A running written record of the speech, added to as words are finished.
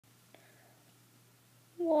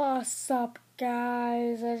What's up,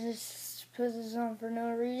 guys? I just put this on for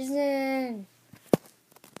no reason.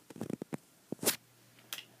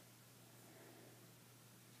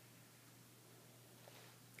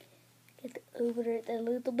 Get over it a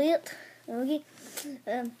little bit. Okay.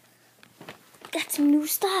 Got some new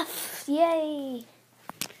stuff. Yay!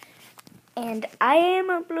 And I am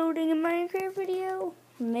uploading a Minecraft video.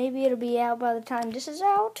 Maybe it'll be out by the time this is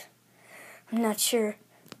out. I'm not sure.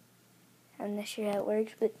 I'm not sure how it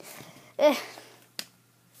works, but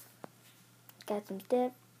got some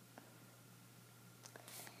stuff.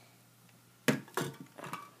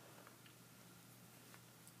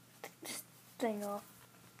 Take this thing off.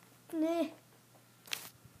 Nah.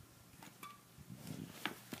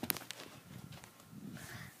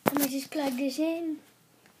 I'm gonna just plug this in.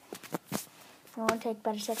 It won't take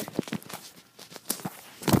about a second.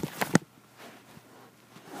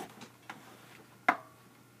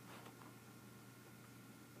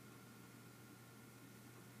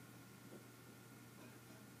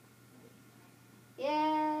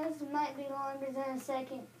 Yeah, this might be longer than a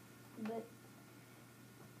second, but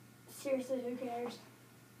seriously, who cares?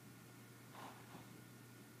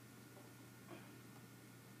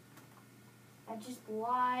 I just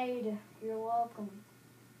lied. You're welcome.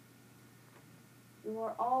 You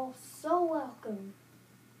are all so welcome.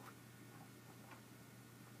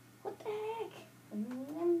 What the heck?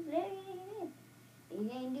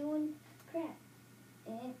 You ain't doing crap.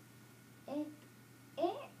 No.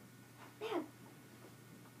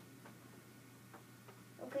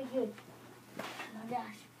 Okay, good. Oh my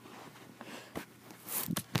gosh.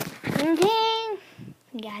 Okay.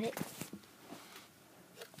 Got it.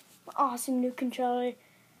 Awesome new controller.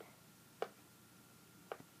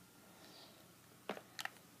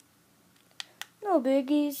 No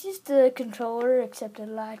biggie, it's just a controller except it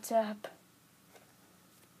lights up.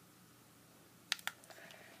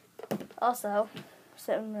 Also,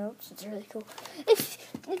 something else, it's really cool.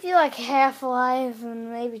 If you like Half-Life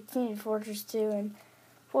and maybe Team Fortress 2 and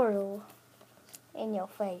Portal in your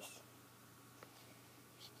face.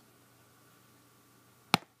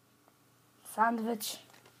 Sandwich.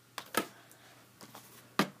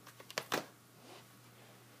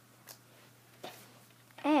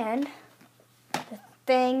 And the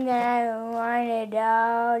thing that I wanted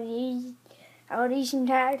all this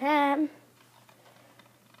entire time.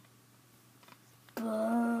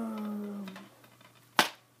 Boom.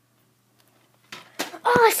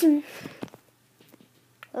 Awesome.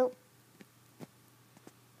 Oh.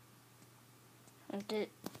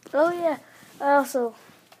 Oh yeah. I also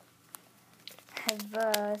have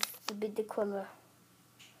the bit color.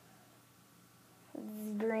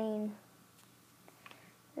 Green.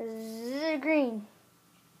 This is green.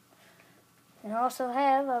 And also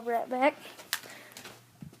have, I'll be right back,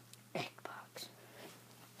 egg box.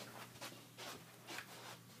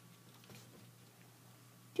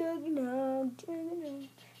 Juggernaut.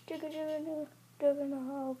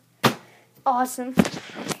 Awesome.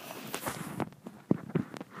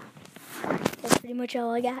 That's pretty much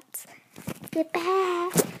all I got. Goodbye.